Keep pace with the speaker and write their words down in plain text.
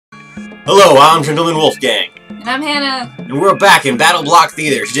Hello, I'm Gentleman Wolfgang. And I'm Hannah. And we're back in BattleBlock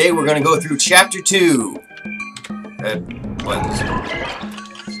Theater. Today we're gonna go through Chapter 2. What is it?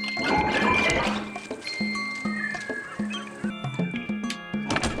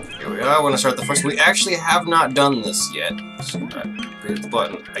 Here we are, we're gonna start the first. We actually have not done this yet. So, hit the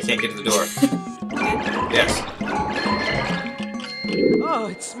button. I can't get to the door. Yes. Oh,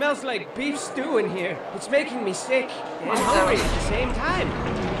 it smells like beef stew in here. It's making me sick and hungry at the same time.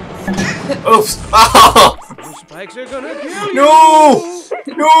 Oops! Oh! Those spikes are gonna kill you! No!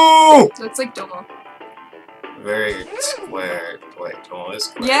 No! Looks like Domo. Very square. Wait, Domo is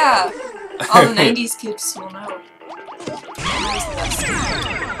square. Yeah! All the 90s kids will know. Domo's the best.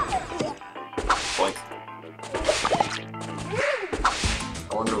 Boink.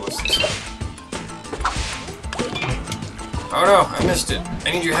 I wonder what's this one. Oh no, I missed it.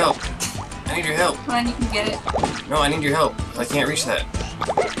 I need your help. I need your help. Come on, you can get it. No, I need your help. I can't reach that.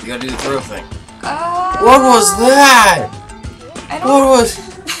 You gotta do the throw thing. What What was that? I don't What was...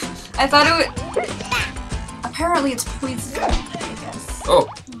 I thought it would... Apparently it's poison, I guess. Oh.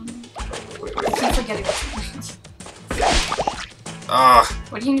 I keep forgetting what's Ah.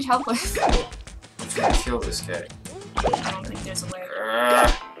 What do you need help with? I'm trying to kill this guy. I don't think there's a way.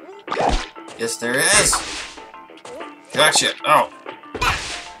 Yes, there is. Gotcha. Oh.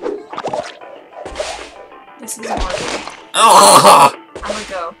 This is hard. Oh. I'm gonna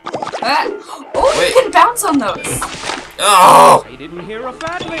go. Ah. Oh, Wait. you can bounce on those! Oh. I didn't hear a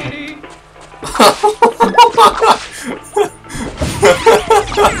fat lady.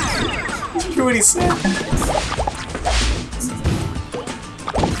 Did you hear what he said?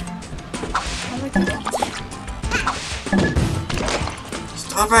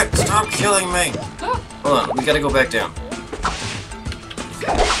 Stop it! Stop killing me! Hold on, we gotta go back down.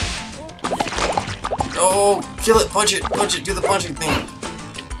 No! Kill it! Punch it! Punch it! Do the punching thing!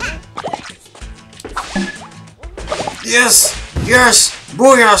 Yes! Yes!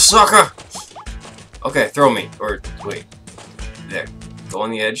 Booyah, sucker! Okay, throw me. Or, wait. There. Go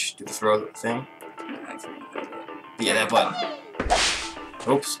on the edge. Do the throw thing. Yeah, that button.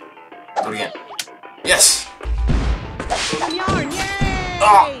 Oops. Do it again. Yes! Yarn, yay!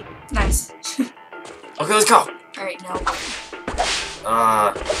 Oh! Nice. Okay, let's go! Alright, now.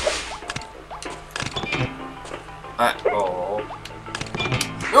 Oh.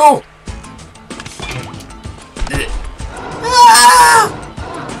 No! Did it. Ah!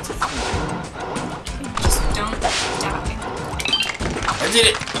 Just don't die. I did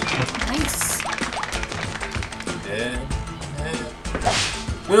it! Nice.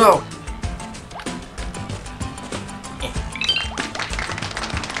 No!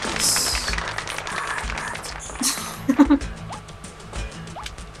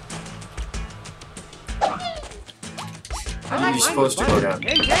 You're supposed to go down.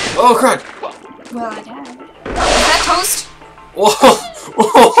 Oh crap! Well, I died. Is that toast? Whoa!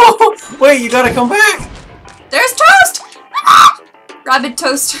 Whoa! Wait, you gotta come back! There's toast! Ah! Rabbit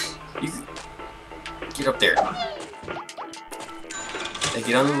toast. You get up there. Hey,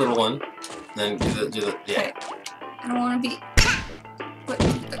 get on the little one. Then do the yeah. Okay. I don't want to be. What?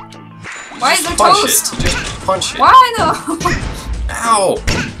 Why is there Punch toast? it. Just punch it. Why though? Ow!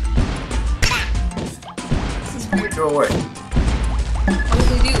 This is weird. Go away. What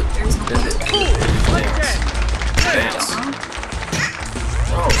do they do? There's no Dance. Dance.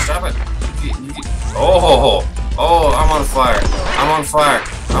 Oh, stop it. Oh, oh, I'm on fire. I'm on fire.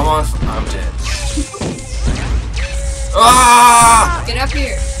 I'm dead. Ah! Get up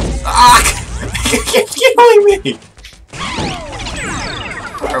here. Ah! You're killing me!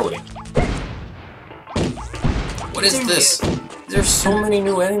 Where are we? What is this? There's so many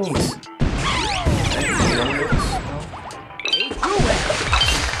new enemies.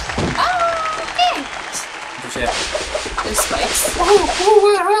 There's spikes.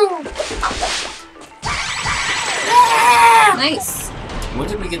 Nice. When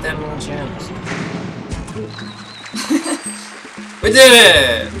did we get that many gems? We did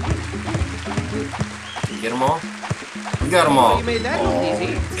it! Did we get them all? We got them all. You made that look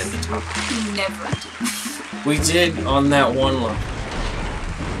easy. Get the top. Never did. We did on that one level.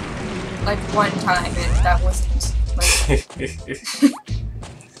 Like one time, and that wasn't like.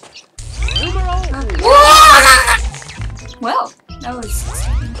 Well, that was.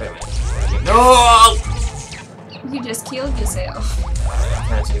 Wait a minute. No! You just killed yourself. I'm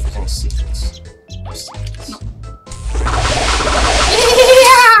trying to see if there's any secrets. No.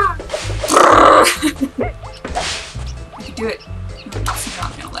 I could do it. It's not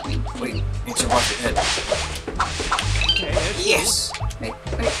gonna let me. Wait, need to watch your head. Yes! Wait.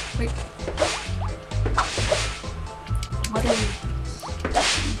 What are you?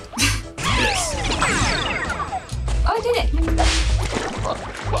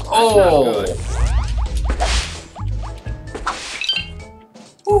 Oh!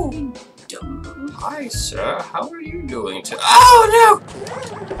 Ooh. Hi, sir. How are you doing today? Oh,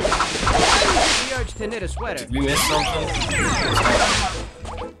 The urge to knit a no! sweater. Did we miss something?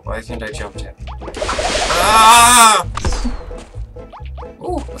 Why can't I jump down? Ah!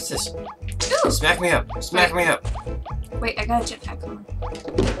 Ooh, what's this? Ooh. Smack me up. Smack me up. Wait, I got a jetpack on.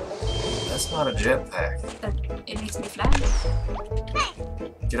 That's not a jetpack. It makes me fly.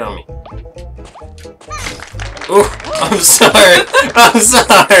 Get on me. Ooh, I'm sorry. I'm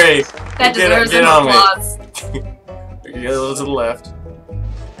sorry. That deserves get an on me. applause. Get a little to the left.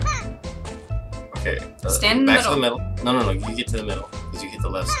 Okay. Stand in the back to the middle. No, no, no. You get to the middle because you hit the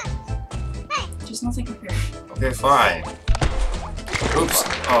left side. Just nothing compared. Okay, fine. Oops.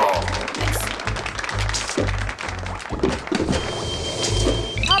 Oh.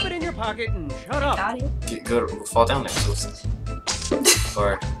 Pop it in your pocket and shut up. Got it. Get good. We'll fall down there. So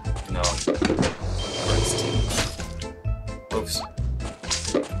or no. Oops.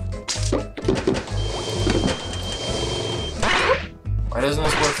 Why doesn't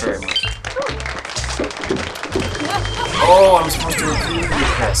this work very much? Oh, I'm supposed to repeatedly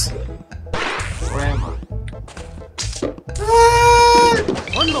press it. Where am I?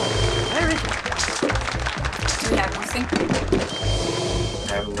 One more. There it is. Do we have anything?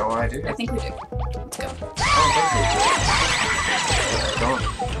 I have no idea. I think we do. Let's go. I don't.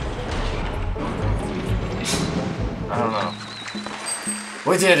 I don't know.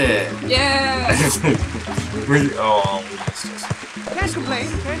 We did it! Yeah! we missed it. Can't complain.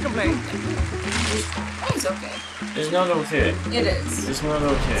 Can't complain. It's okay. It's not okay. It is. It's not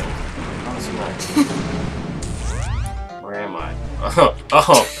okay. Oh, it's not. Where am I? Oh!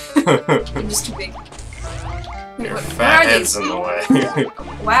 Oh! I'm just too big. Wait, Your what fat are head's these? in the way.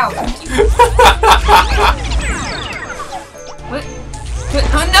 Wow, thank you. What?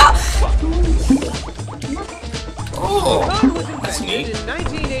 Oh Oh! Gun was That's invented neat. in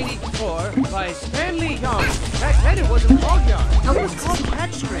 1984 by Stanley Young. Back then it wasn't called yarn. It was called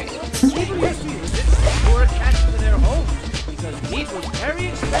catch string. People used to use it who were attached to their homes because meat was very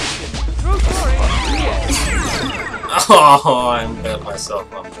expensive. True story. Yeah. Oh, I'm bet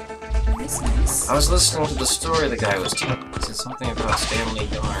myself up. no! Nice. I was listening to the story the guy was telling. It said something about Stanley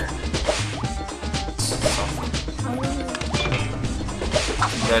Yarn. Something.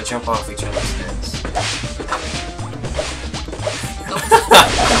 You gotta jump off each other's heads.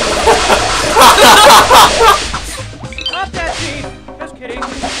 Stop that scene. Just kidding.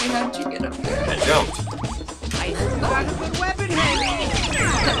 How'd you get up there? I jumped. I heard you got a good weapon handy.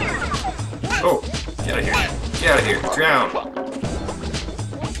 Oh, get out of here. Get out of here. Drown.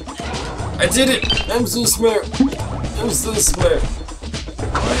 I did it! I'm so smart. I'm so smart.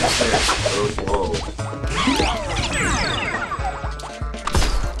 Why is there? Oh, whoa.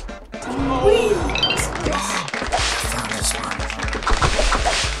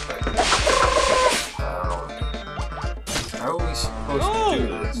 How are we supposed to do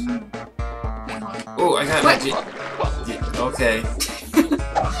this? Oh, I got What? it. Okay.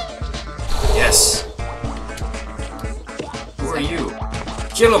 Yes. Who are you?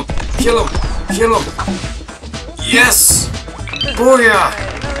 Kill him! Kill him! Kill him! Yes! Booyah!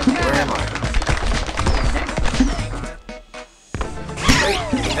 Where am I? Wait,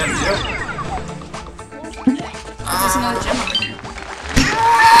 that jump? There's another gem over here.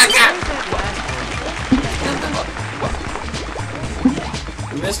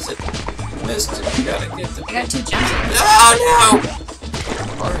 Missed it. Missed it. You gotta get the. I got 2 gems over here. Oh no!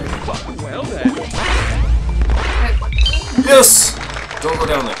 Well then. Wait, what? Yes! Don't go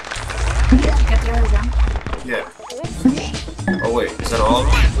down there. Get the other gem? Yeah. Oh wait, is that all of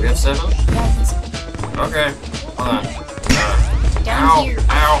them? We have 7? Yeah, I think so. Okay. Hold on. Down Ow! here.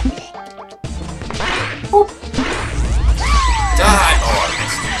 Ow! Boop. Die! Oh,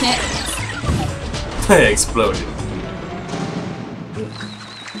 Can't. I exploded.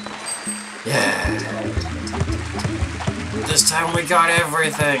 Yeah. This time we got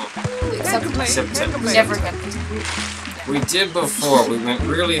everything. Except Except never get this. we did before. We went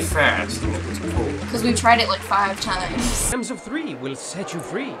really fast and it was cool. Because we tried it like 5 times. Gems of 3 will set you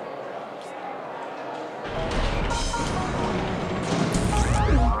free.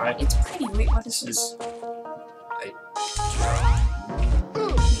 Alright. It's pretty. Wait, what is this? Is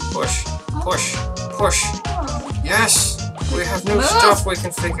push, push, push. Yes! We have new Move. stuff we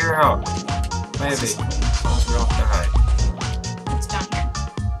can figure out. Maybe. As long as we don't die. It's down here.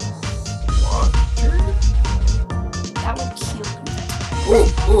 What? That will kill you. Ooh,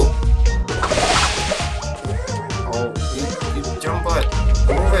 ooh. Oh, you jump it.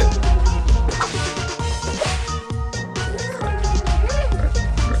 Move it.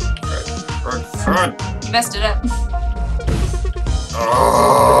 messed it up.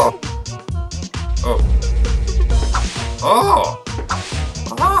 Oh. Oh. Oh.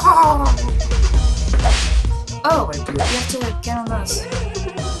 Oh, wait, you have to get on those.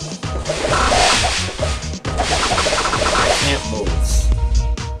 I can't move.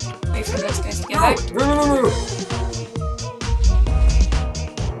 Wait for those guys to get No. back. No.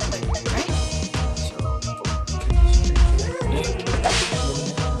 Right?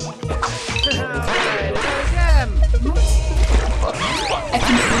 I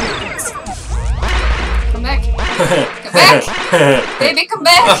can feel it. Come back. Come back! Baby, come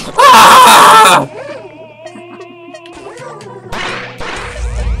back!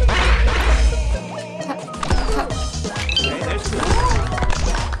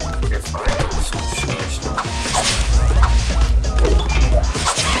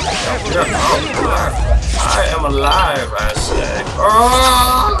 I am alive, I say.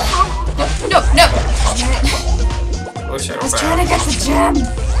 Oh! No! Wish I I was trying to get the gem!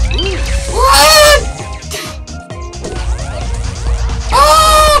 What?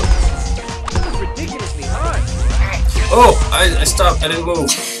 Ridiculously hard. Oh! I stopped. I didn't move.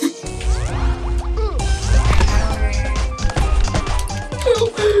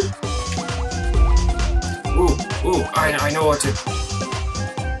 Ooh! I know what to.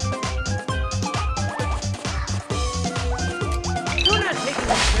 You're not taking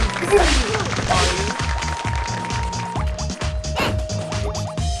this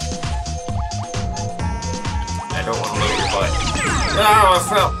I don't want to look at your butt. No, I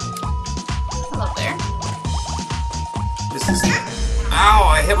fell. Hello there. This is. Ow!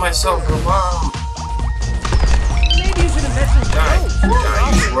 I hit myself with a bomb. Maybe you should invest in Die, gold.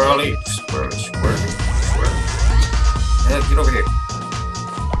 you swirly. Get over here.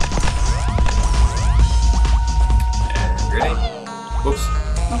 And ready? Whoops.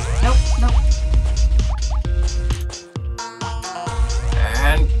 Nope.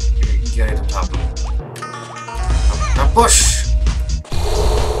 And get it on top of me. Now push!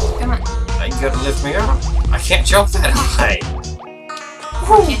 Come on. Now you gotta lift me up. I can't jump that high.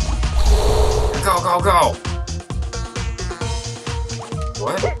 Go!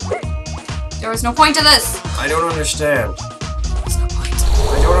 What? There was no point to this. I don't understand. There's no point.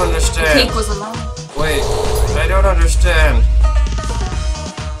 I don't The understand. cake was alive. Wait, I don't understand.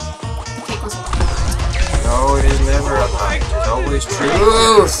 The cake was alive. No, it is never a lie. It's always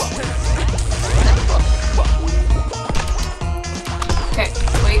truth. Okay,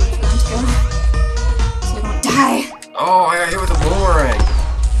 wait for them to go. So they don't die. Oh, I got hit with a boomerang.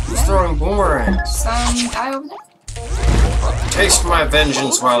 Who's throwing boomerangs? Some guy over there. Taste my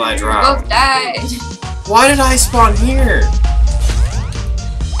vengeance while I drown. Both died. Why did I spawn here?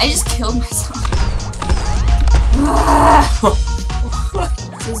 I just killed myself.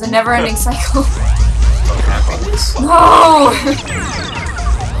 This is a never-ending cycle. Happiness? No! I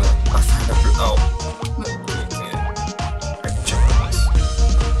found a oh. I can jump on this.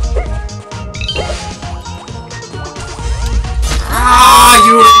 Ah,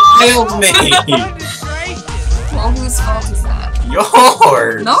 you killed me! Well, whose fault is that?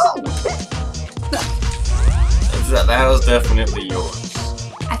 Yours! No! That was definitely yours.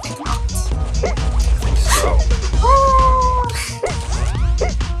 I think not. I think so.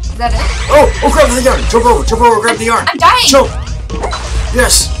 Is that it? Oh, grab the yarn! Jump over, grab the yarn! I'm dying! Jump!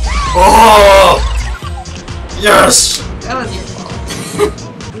 Yes! Oh! Yes! That was your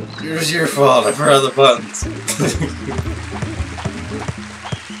fault. It was your fault, I forgot the buttons.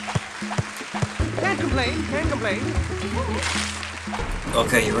 Can't complain.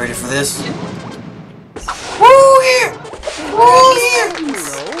 Okay, you ready for this? Yeah. Woo here! Woo here! No.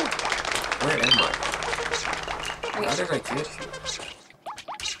 Where am I? How did I get here?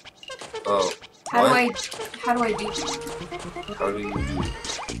 Oh. How what? do I do this? How do you do it?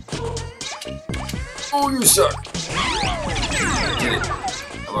 Oh, you suck! Get it.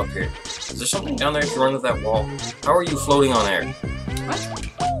 I'm up here. Is there something down there if you run with that wall? How are you floating on air? What?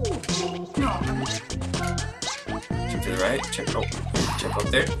 No. Jump to the right. Jump up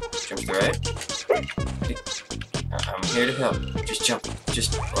there. Jump to the right. I'm here to help. Just jump.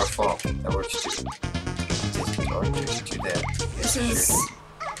 Or fall. That works too. Or just do that. This is...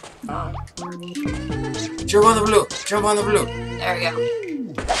 Jump on the blue. Jump on the blue. There we go.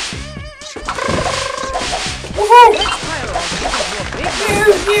 Woohoo!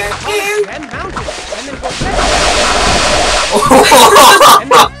 And mount it, and then go back. And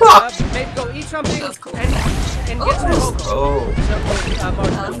then maybe go eat something That's cool. and get some hope. Oh.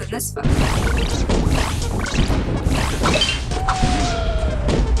 Look at this fuck.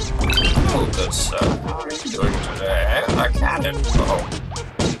 Oh, good stuff. How are you doing today? I can't. Oh.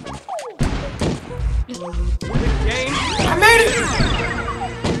 Just Game. I made it!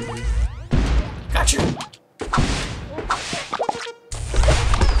 Gotcha.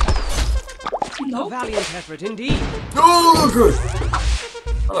 A valiant effort indeed. Oh, good.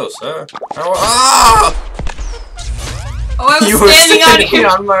 Hello, sir. Ah! Oh, I was You were standing on standing here.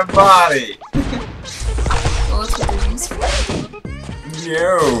 on my body. Well, that's what they're used for.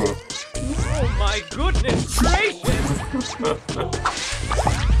 No. Oh my goodness gracious!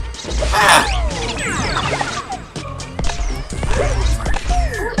 Ah!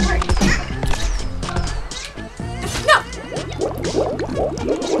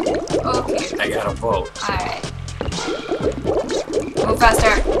 Okay. I got a boat. Alright. Move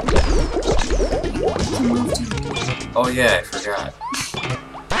faster. Oh yeah, I forgot.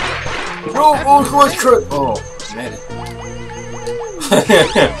 No, oh, what could? Oh, made it.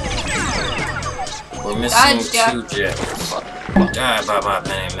 We're missing Dodge, yeah. 2 jets. Die by my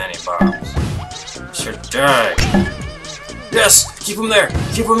many bombs. Should die. Yes, keep him there.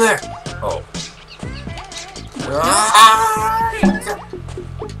 Keep him there. Oh. Ah!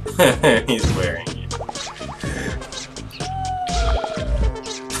 He's wearing it.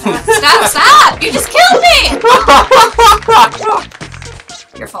 Stop, stop! You just killed me!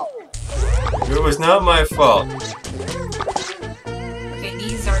 Your fault. It was not my fault. Okay,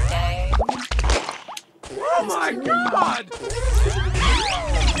 these are dead. Oh my god!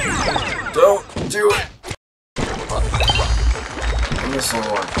 Don't do it. I'm missing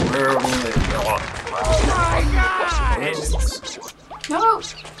one. Where are we? Oh my god! No!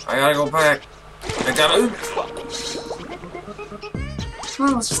 I gotta go back. I gotta Come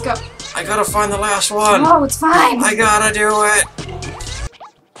on, let's just go. find the last one. No, it's fine! I gotta do it.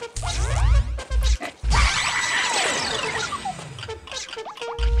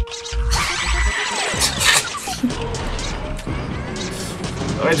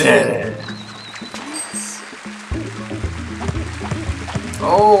 I did it.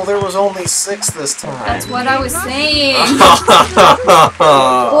 Oh, there was only 6 this time. That's what I was saying!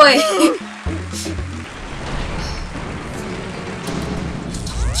 Boy!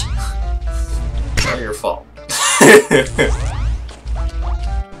 It's not your fault.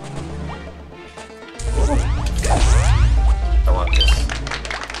 I want this.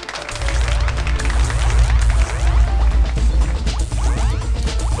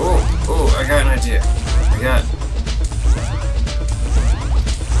 Oh, I got an idea. I got...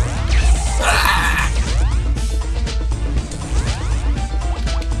 Ah!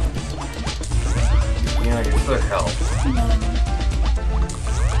 You know, you could help.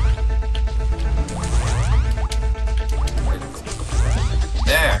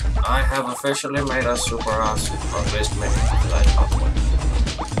 There! I have officially made us super awesome. Or at least made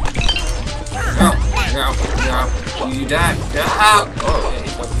No, you died.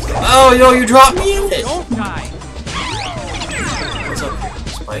 Oh, yo, you dropped me in it! Don't die! What's up here?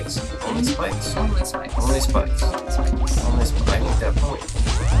 Spikes. Only spikes. Only spikes. Only spikes. Only spikes. Only spikes. I need that point.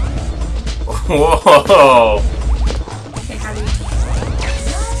 Whoa! Okay, how do you...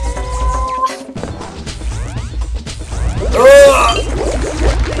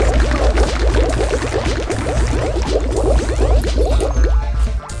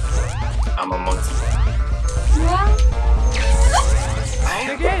 I'm a monkey.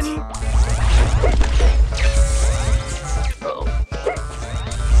 Again! Uh-oh.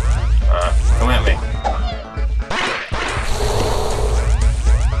 Come at me.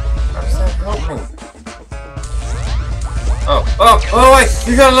 How does that help me? Oh, wait!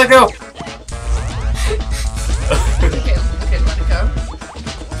 You gotta let go! Okay, let it go.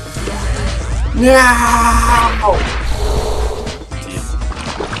 No!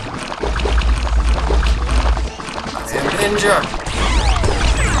 I am ninja!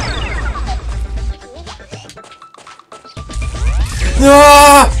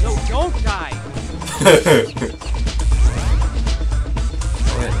 Ah! No, don't die!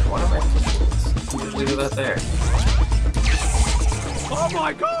 Wait, what am I pushing this? Just leave that there. Oh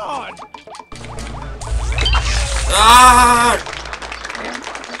my god! Ah!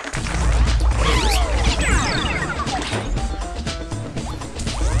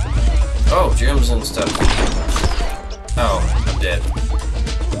 Oh, gems and stuff. Oh, I'm dead.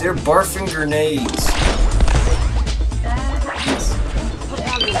 They're barfing grenades.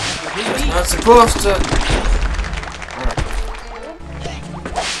 It's not supposed to.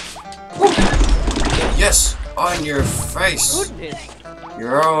 Yes, on your face. Goodness!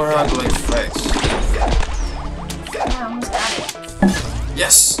 Your own ugly face. Yeah, I almost got it.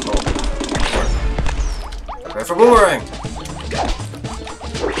 Yes. Oh. Wait for boomerang.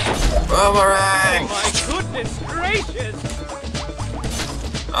 Boomerang. My goodness gracious!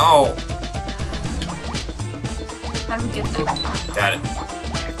 Oh. How do we get there? Got it.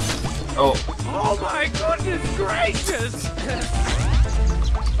 Oh. Oh my goodness gracious!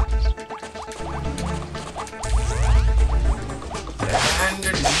 And a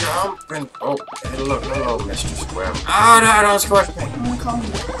jump and oh, hello, Mr. Square. Oh no, don't squish me. I'm gonna call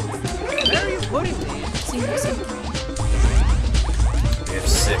him. Where are you putting these? See if there's something. We have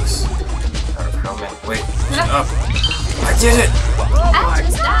 6. Out of how many? Wait, up. I did it! Oh I my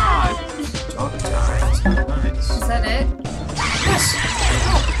just god! died! Don't die. It's nice. Is that it? Yes.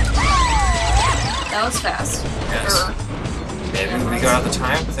 That was fast. Yes. Or, Maybe we got the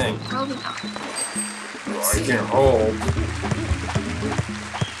time thing. probably not. Oh, I can hold.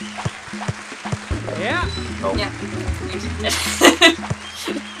 Yeah. Oh. Yeah.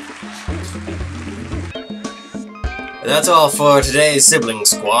 That's all for today's Sibling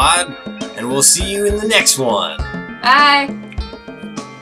Squad, and we'll see you in the next one. Bye!